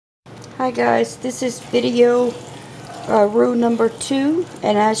Hi guys, this is video roux number 2,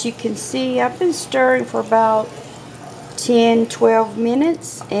 and as you can see, I've been stirring for about 10-12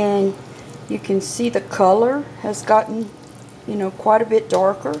 minutes, and you can see the color has gotten, quite a bit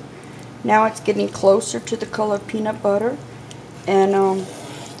darker. Now it's getting closer to the color of peanut butter, and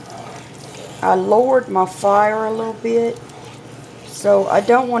I lowered my fire a little bit, so I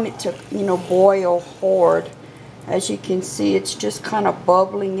don't want it to, boil hard. As you can see, it's just kind of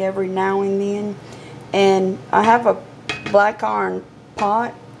bubbling every now and then. And I have a black iron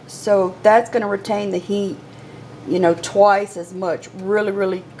pot, so that's going to retain the heat, twice as much. Really,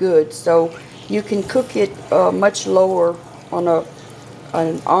 really good. So you can cook it much lower on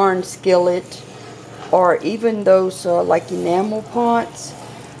an iron skillet, or even those like enamel pots.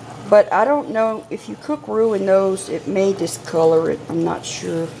 But I don't know, if you cook roux in those, it may discolor it. I'm not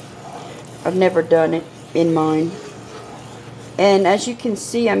sure. I've never done it in mine. And as you can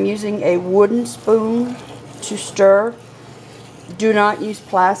see, I'm using a wooden spoon to stir. Do not use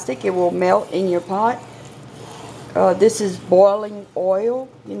plastic, it will melt in your pot. This is boiling oil,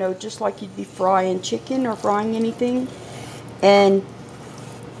 just like you'd be frying chicken or frying anything. And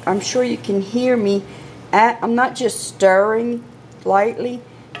I'm sure you can hear me. I'm not just stirring lightly.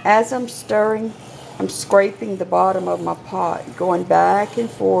 As I'm stirring, I'm scraping the bottom of my pot, going back and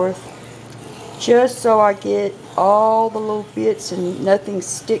forth, just so I get all the little bits and nothing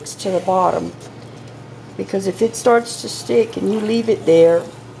sticks to the bottom. Because if it starts to stick and you leave it there,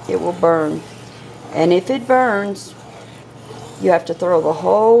 it will burn. And if it burns, you have to throw the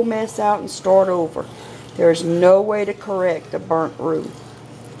whole mess out and start over. There's no way to correct a burnt roux.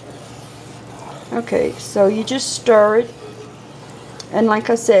 Okay, so you just stir it. And like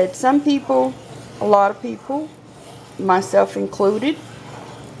I said, some people, a lot of people, myself included,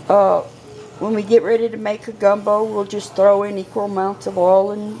 when we get ready to make a gumbo, we'll just throw in equal amounts of oil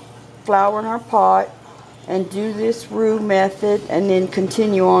and flour in our pot and do this roux method, and then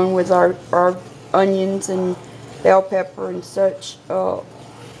continue on with our onions and bell pepper and such, brown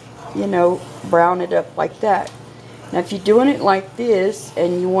it up like that. Now if you're doing it like this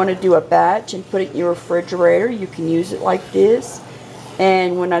and you want to do a batch and put it in your refrigerator, you can use it like this.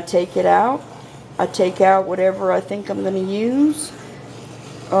 And when I take it out, I take out whatever I think I'm going to use.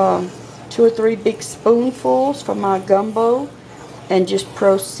 2 or 3 big spoonfuls for my gumbo, and just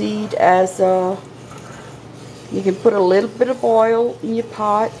proceed as you can put a little bit of oil in your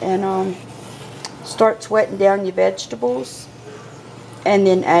pot and start sweating down your vegetables, and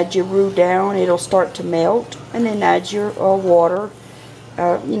then add your roux down. It'll start to melt, and then add your water,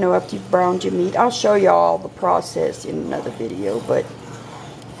 after you've browned your meat. I'll show you all the process in another video, but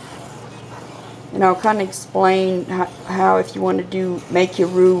I'll kind of explain how if you want to make your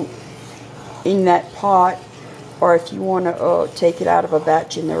roux in that pot, or if you want to take it out of a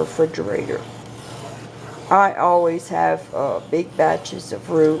batch in the refrigerator. I always have big batches of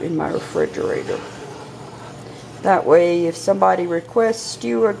roux in my refrigerator. That way, if somebody requests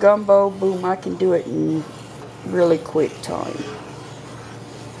stew or gumbo, boom, I can do it in really quick time.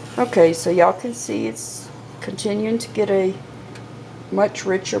 Okay, so y'all can see it's continuing to get a much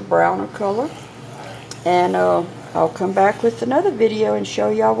richer browner color. And I'll come back with another video and show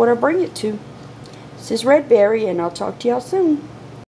y'all what I bring it to. This is Red Berry, and I'll talk to y'all soon.